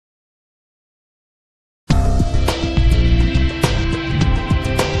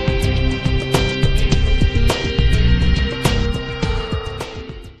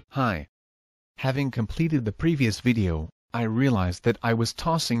Having completed the previous video, I realized that I was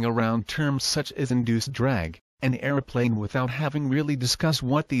tossing around terms such as induced drag and airplane without having really discussed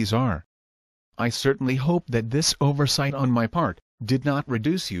what these are. I certainly hope that this oversight on my part did not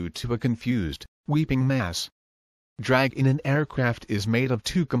reduce you to a confused, weeping mass. Drag in an aircraft is made of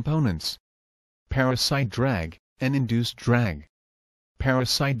two components: parasite drag and induced drag.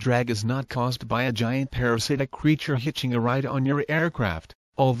 Parasite drag is not caused by a giant parasitic creature hitching a ride on your aircraft,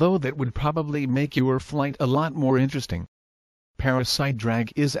 although that would probably make your flight a lot more interesting. Parasite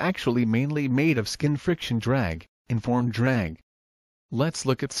drag is actually mainly made of skin friction drag and form drag. Let's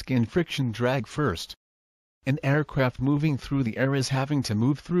look at skin friction drag first. An aircraft moving through the air is having to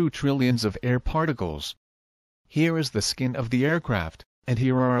move through trillions of air particles. Here is the skin of the aircraft, and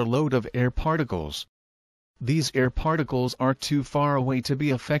here are a load of air particles. These air particles are too far away to be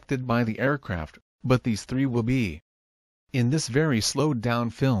affected by the aircraft, but these three will be. In this very slowed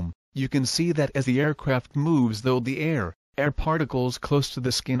down film, you can see that as the aircraft moves, though the air particles close to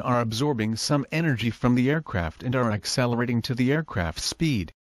the skin are absorbing some energy from the aircraft and are accelerating to the aircraft's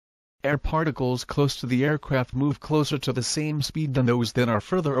speed. Air particles close to the aircraft move closer to the same speed than those that are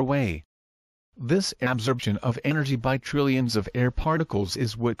further away. This absorption of energy by trillions of air particles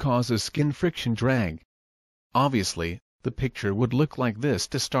is what causes skin friction drag. Obviously, the picture would look like this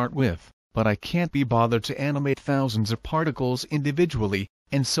to start with, but I can't be bothered to animate thousands of particles individually,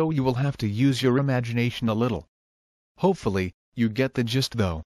 and so you will have to use your imagination a little. Hopefully, you get the gist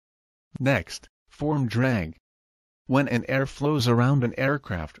though. Next, form drag. When an air flows around an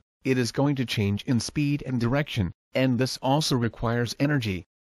aircraft, it is going to change in speed and direction, and this also requires energy.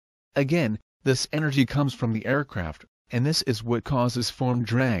 Again, this energy comes from the aircraft, and this is what causes form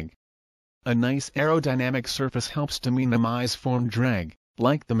drag. A nice aerodynamic surface helps to minimize form drag,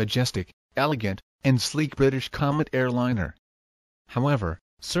 like the majestic, elegant, and sleek British Comet airliner. However,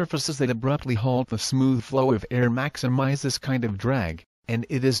 surfaces that abruptly halt the smooth flow of air maximize this kind of drag, and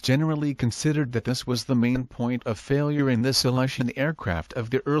it is generally considered that this was the main point of failure in this Elysian aircraft of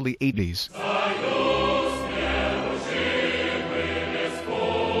the early 80s.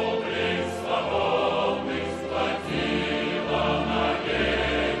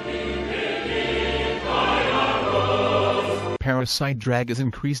 Parasite drag is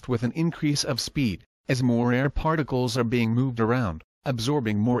increased with an increase of speed, as more air particles are being moved around,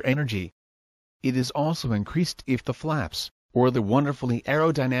 absorbing more energy. It is also increased if the flaps, or the wonderfully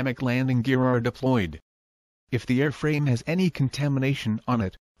aerodynamic landing gear, are deployed. If the airframe has any contamination on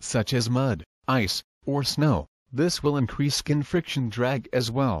it, such as mud, ice, or snow, this will increase skin friction drag as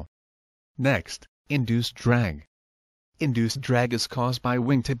well. Next, induced drag. Induced drag is caused by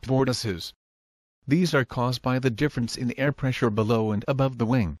wingtip vortices. These are caused by the difference in air pressure below and above the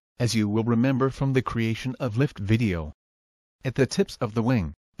wing, as you will remember from the creation of lift video. At the tips of the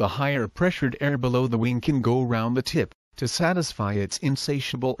wing, the higher pressured air below the wing can go round the tip, to satisfy its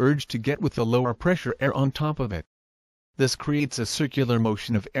insatiable urge to get with the lower pressure air on top of it. This creates a circular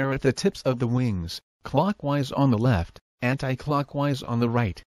motion of air at the tips of the wings, clockwise on the left, anti-clockwise on the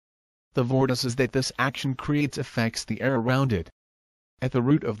right. The vortices that this action creates affects the air around it. At the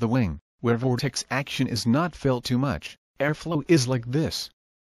root of the wing, where vortex action is not felt too much, airflow is like this.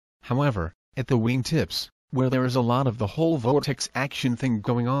 However, at the wing tips, where there is a lot of the whole vortex action thing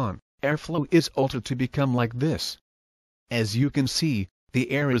going on, airflow is altered to become like this. As you can see, the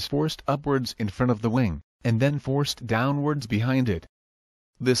air is forced upwards in front of the wing, and then forced downwards behind it.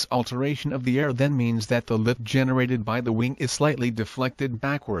 This alteration of the air then means that the lift generated by the wing is slightly deflected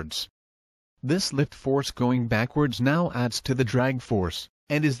backwards. This lift force going backwards now adds to the drag force,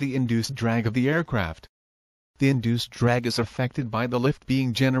 and is the induced drag of the aircraft. The induced drag is affected by the lift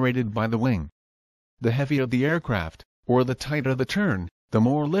being generated by the wing. The heavier the aircraft, or the tighter the turn, the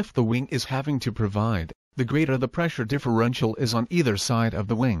more lift the wing is having to provide, the greater the pressure differential is on either side of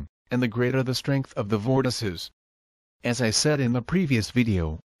the wing, and the greater the strength of the vortices. As I said in the previous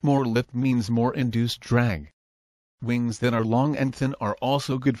video, more lift means more induced drag. Wings that are long and thin are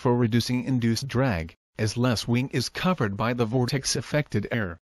also good for reducing induced drag, as less wing is covered by the vortex-affected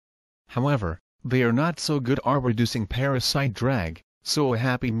air. However, they are not so good at reducing parasite drag, so a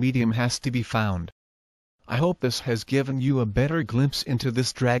happy medium has to be found. I hope this has given you a better glimpse into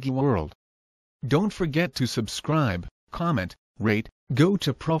this draggy world. Don't forget to subscribe, comment, rate, go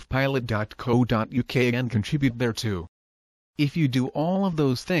to profpilot.co.uk and contribute there too. If you do all of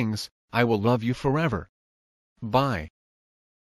those things, I will love you forever. Bye.